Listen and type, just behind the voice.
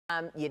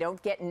You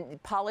don't get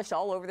polish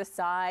all over the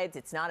sides.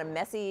 It's not a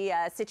messy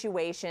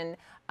situation,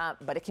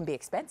 but it can be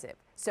expensive.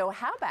 So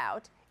how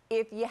about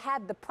if you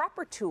had the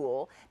proper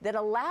tool that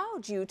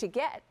allowed you to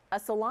get a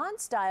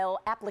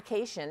salon-style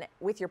application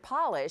with your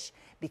polish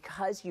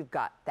because you've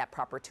got that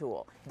proper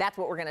tool? That's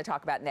what we're going to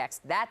talk about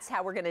next. That's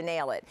how we're going to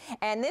nail it.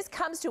 And this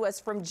comes to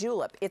us from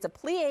Julep. It's a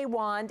plie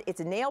wand,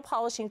 it's a nail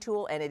polishing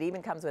tool, and it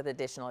even comes with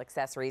additional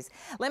accessories.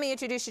 Let me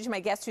introduce you to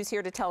my guest who's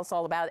here to tell us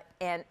all about it,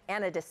 and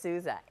Anna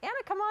D'Souza. Anna,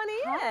 come on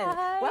in.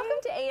 Hi. Welcome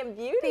to AM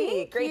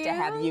Beauty. Great to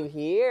have you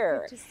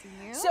here. Good to see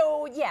you.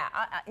 So, yeah,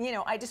 you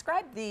know, I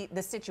described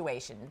the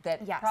situation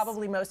that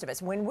probably most of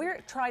us, when we're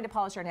trying to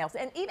polish our nails,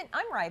 and even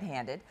I'm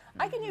right-handed,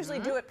 I can usually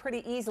do it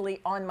pretty easily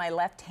on my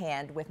left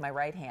hand with my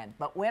right hand.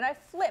 But when I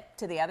flip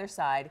to the other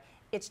side,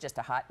 it's just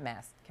a hot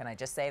mess. Can I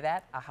just say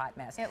that? A hot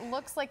mess. It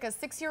looks like a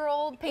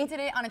 6-year-old painted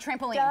it on a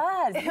trampoline.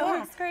 It does. It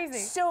looks crazy.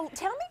 So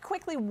tell me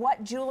quickly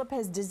what Julep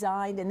has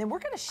designed, and then we're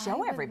going to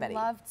show everybody. I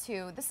would love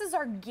to. This is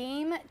our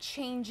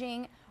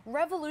game-changing,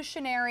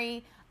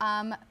 revolutionary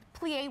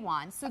plie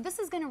wand. So this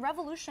is going to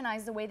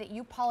revolutionize the way that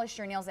you polish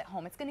your nails at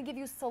home. It's going to give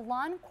you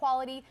salon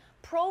quality,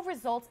 pro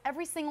results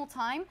every single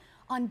time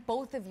on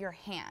both of your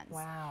hands.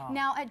 Wow.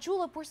 Now at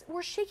Julep,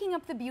 we're shaking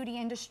up the beauty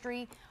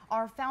industry.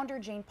 Our founder,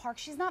 Jane Park,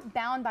 she's not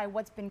bound by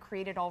what's been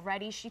created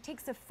already. She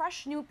takes a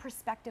fresh new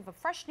perspective, a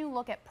fresh new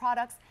look at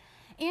products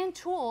and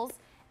tools,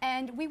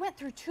 and we went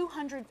through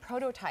 200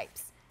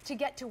 prototypes to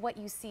get to what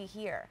you see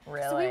here.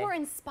 Really? So we were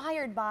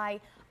inspired by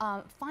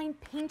fine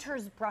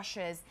painter's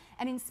brushes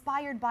and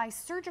inspired by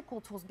surgical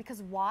tools.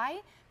 Because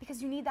why?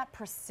 Because you need that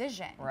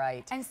precision.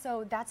 Right. And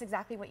so that's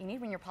exactly what you need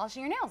when you're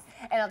polishing your nails.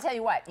 And I'll tell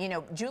you what, you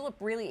know, Julep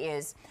really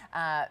is,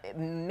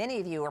 many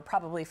of you are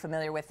probably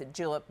familiar with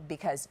Julep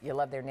because you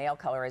love their nail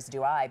color, as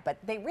do I, but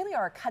they really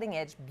are a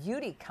cutting-edge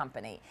beauty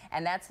company,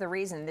 and that's the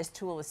reason this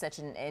tool is such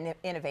an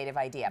innovative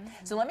idea.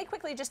 So let me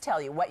quickly just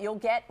tell you what you'll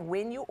get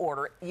when you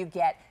order it. You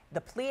get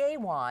the plie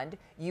wand,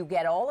 you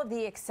get all of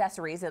the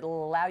accessories that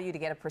will allow you to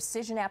get a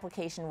precision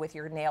application with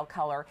your nail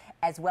color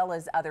as well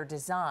as other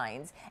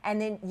designs, and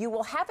then you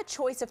will have a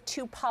choice of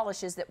 2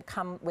 polishes that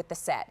come with the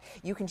set.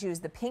 You can choose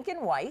the pink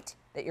and white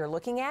that you're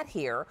looking at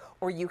here,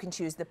 or you can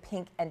choose the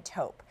pink and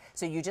taupe.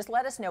 So you just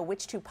let us know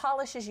which 2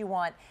 polishes you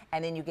want,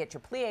 and then you get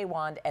your plie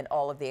wand and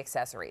all of the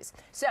accessories.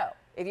 So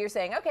if you're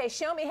saying, okay,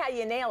 show me how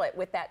you nail it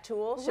with that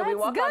tool, shall we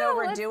walk on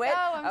over and do it?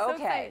 I'm so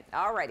okay,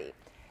 alrighty.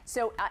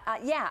 So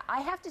yeah,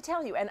 I have to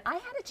tell you, and I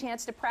had a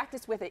chance to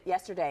practice with it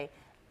yesterday,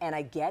 and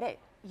I get it.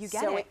 You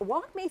get it. it.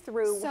 Walk me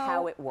through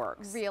how it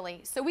works. Really.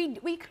 So we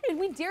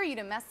dare you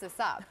to mess this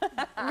up.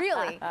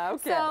 Really.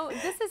 Okay. So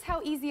this is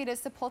how easy it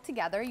is to pull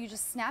together. You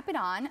just snap it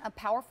on. A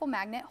powerful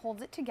magnet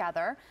holds it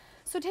together.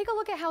 So take a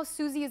look at how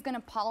Susie is going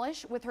to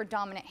polish with her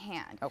dominant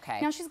hand. Okay.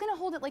 Now she's going to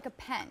hold it like a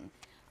pen.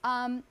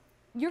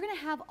 You're going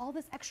to have all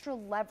this extra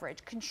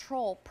leverage,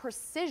 control,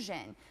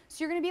 precision.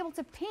 So you're going to be able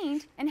to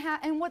paint,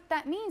 and what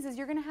that means is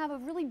you're going to have a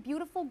really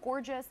beautiful,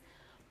 gorgeous,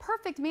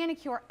 perfect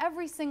manicure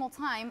every single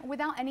time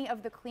without any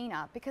of the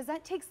cleanup, because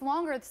that takes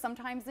longer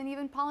sometimes than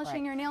even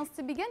polishing your nails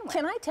to begin with.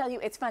 Can I tell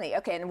you, it's funny,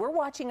 okay, and we're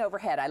watching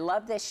overhead. I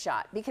love this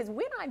shot because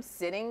when I'm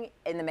sitting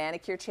in the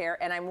manicure chair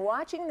and I'm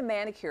watching the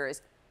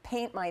manicurist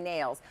paint my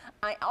nails,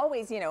 I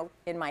always, you know,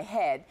 in my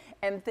head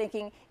am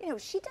thinking, you know,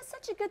 she does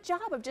such a good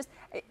job of just,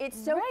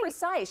 it's so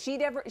precise. She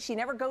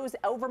never goes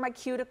over my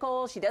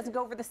cuticle. She doesn't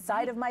go over the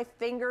side of my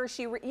finger.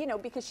 You know,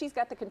 because she's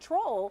got the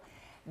control.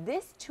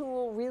 This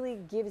tool really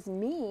gives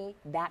me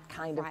that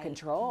kind of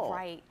control.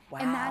 Right. Wow.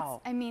 And that's,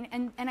 I mean,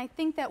 and I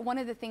think that one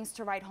of the things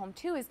to write home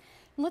too is,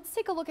 let's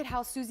take a look at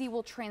how Susie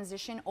will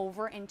transition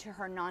over into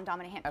her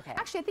non-dominant hand. Okay.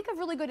 Actually, I think a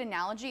really good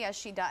analogy as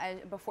she does,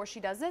 before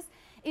she does this,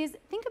 is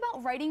think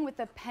about writing with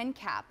a pen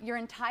cap your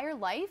entire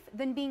life,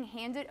 then being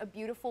handed a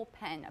beautiful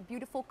pen, a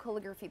beautiful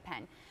calligraphy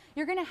pen.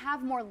 You're going to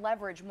have more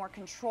leverage, more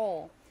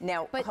control.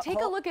 Now, but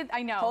take a look at,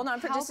 I know. Hold on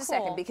for just a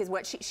second, because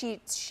what she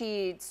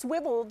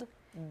swiveled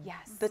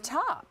the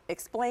top.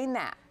 Explain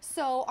that.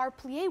 So our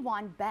plie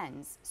wand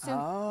bends. So,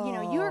 you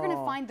know, you are going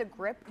to find the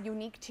grip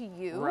unique to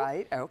you.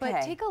 Right, okay.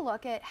 But take a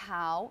look at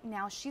how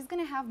now she's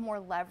going to have more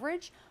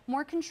leverage,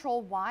 more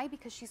control. Why?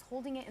 Because she's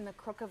holding it in the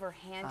crook of her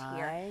hand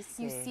here. I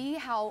see. You see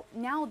how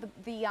now the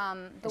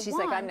she's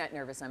wand, like, I'm not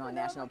nervous. I'm on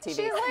national TV.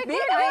 She's like,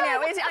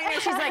 I know.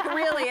 She's like,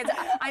 really?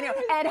 I know.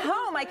 At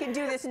home, I can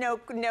do this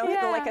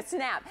like a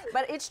snap.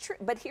 But it's true.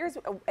 But here's,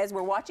 as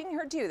we're watching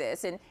her do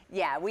this, and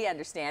yeah, we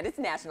understand it's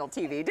national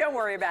TV. Don't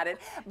worry about it.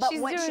 But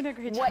she's doing a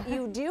great job. What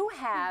you do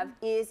have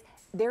is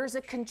there's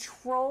a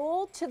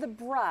control to the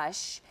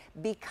brush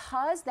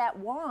because that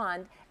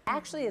wand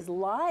actually is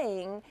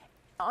lying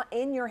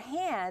in your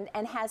hand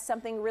and has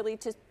something really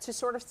to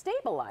sort of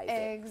stabilize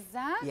it.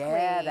 Exactly.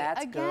 Yeah,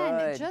 that's Again,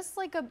 good. just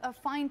like a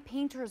fine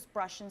painter's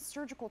brush and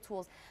surgical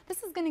tools,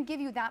 this is going to give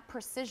you that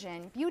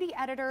precision. Beauty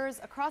editors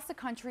across the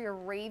country are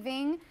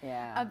raving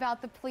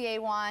about the plie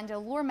wand.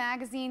 Allure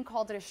magazine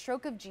called it a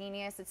stroke of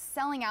genius. It's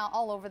selling out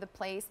all over the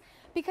place.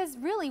 Because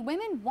really,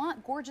 women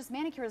want gorgeous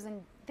manicures,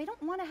 and they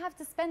don't want to have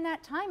to spend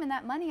that time and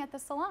that money at the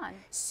salon.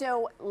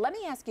 So let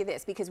me ask you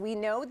this, because we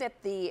know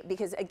that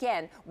because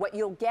again, what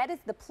you'll get is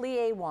the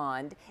plie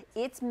wand.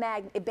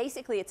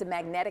 Basically it's a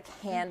magnetic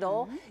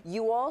handle.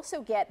 You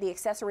also get the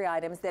accessory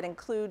items that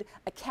include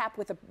a cap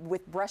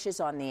with brushes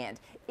on the end.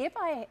 If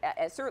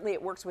certainly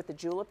it works with the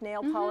Julep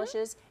nail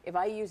polishes. If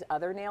I use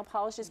other nail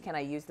polishes, can I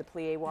use the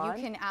plie wand?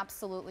 You can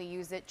absolutely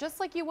use it, just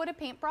like you would a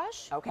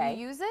paintbrush. Okay.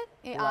 You use it.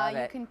 You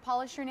can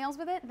polish your nails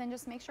with it, then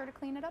just make sure to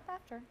clean it up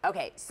after.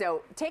 Okay,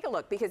 so take a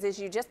look, because as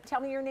you just tell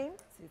me your name?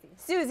 Susie.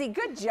 Susie,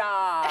 good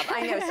job.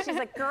 I know. She's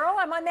like, girl,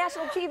 I'm on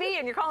national TV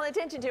and you're calling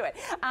attention to it.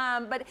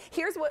 But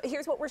here's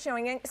what we're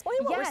showing. Explain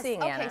what we're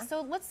seeing, Anna. Okay,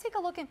 so let's take a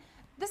look. And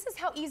this is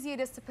how easy it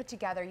is to put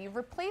together. You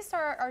replace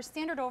our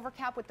standard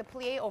overcap with the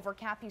plie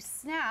overcap. You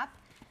snap,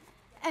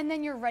 and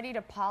then you're ready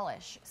to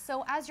polish.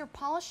 So as you're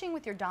polishing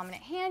with your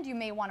dominant hand, you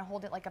may want to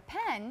hold it like a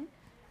pen.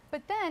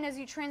 But then as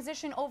you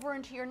transition over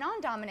into your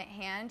non-dominant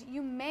hand,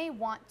 you may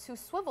want to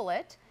swivel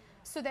it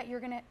so that you're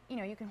gonna,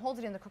 you can hold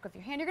it in the crook of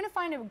your hand. You're gonna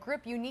find a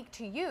grip unique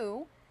to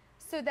you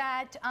so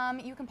that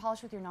you can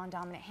polish with your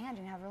non-dominant hand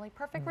and have really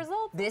perfect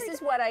results. This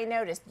is what I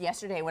noticed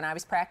yesterday when I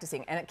was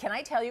practicing. And can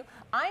I tell you,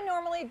 I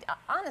normally,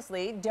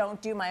 honestly, don't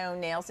do my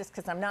own nails just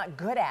because I'm not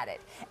good at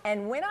it.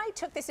 And when I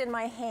took this in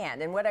my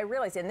hand, and what I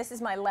realized, and this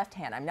is my left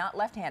hand, I'm not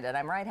left-handed,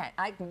 I'm right-handed.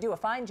 I can do a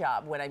fine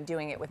job when I'm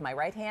doing it with my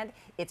right hand.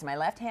 It's my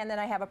left hand that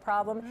I have a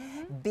problem.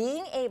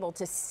 Being able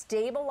to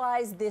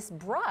stabilize this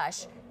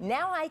brush,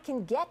 now I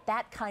can get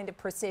that kind of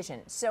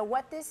precision. So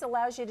what this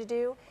allows you to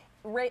do,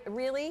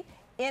 really,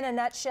 in a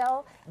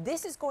nutshell,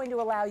 this is going to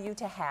allow you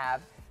to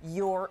have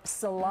your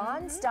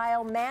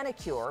salon-style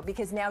manicure,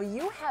 because now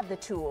you have the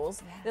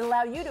tools that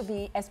allow you to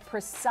be as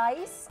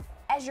precise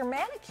as your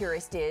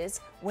manicurist is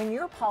when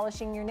you're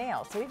polishing your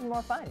nails. So even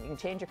more fun. You can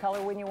change your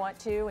color when you want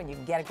to, and you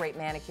can get a great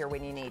manicure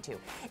when you need to.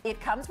 It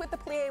comes with the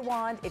plie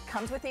wand, it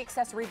comes with the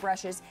accessory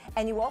brushes,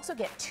 and you also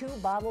get 2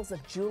 bottles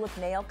of Julep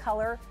nail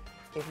color.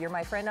 If you're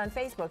my friend on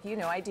Facebook, you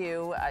know I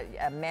do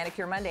a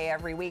Manicure Monday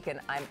every week,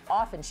 and I'm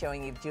often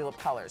showing you Julep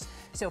colors.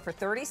 So for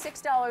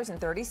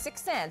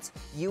 $36.36,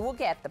 you will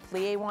get the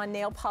plie wand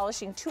nail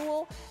polishing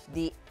tool,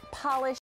 the polish